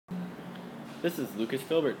This is Lucas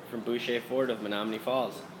Filbert from Boucher Ford of Menomonee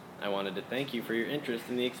Falls. I wanted to thank you for your interest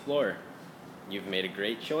in the Explorer. You've made a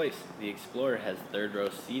great choice. The Explorer has third row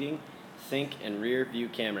seating, sync, and rear view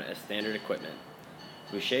camera as standard equipment.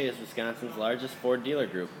 Boucher is Wisconsin's largest Ford dealer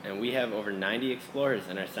group, and we have over 90 Explorers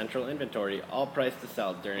in our central inventory, all priced to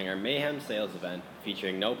sell during our Mayhem sales event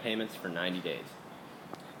featuring no payments for 90 days.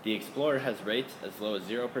 The Explorer has rates as low as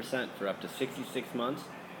 0% for up to 66 months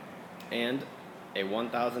and a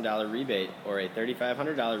 $1,000 rebate or a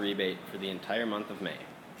 $3,500 rebate for the entire month of May.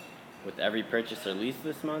 With every purchase or lease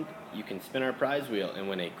this month, you can spin our prize wheel and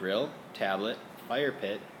win a grill, tablet, fire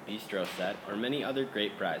pit, bistro set, or many other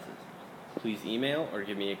great prizes. Please email or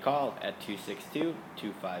give me a call at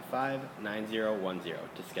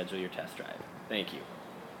 262-255-9010 to schedule your test drive. Thank you.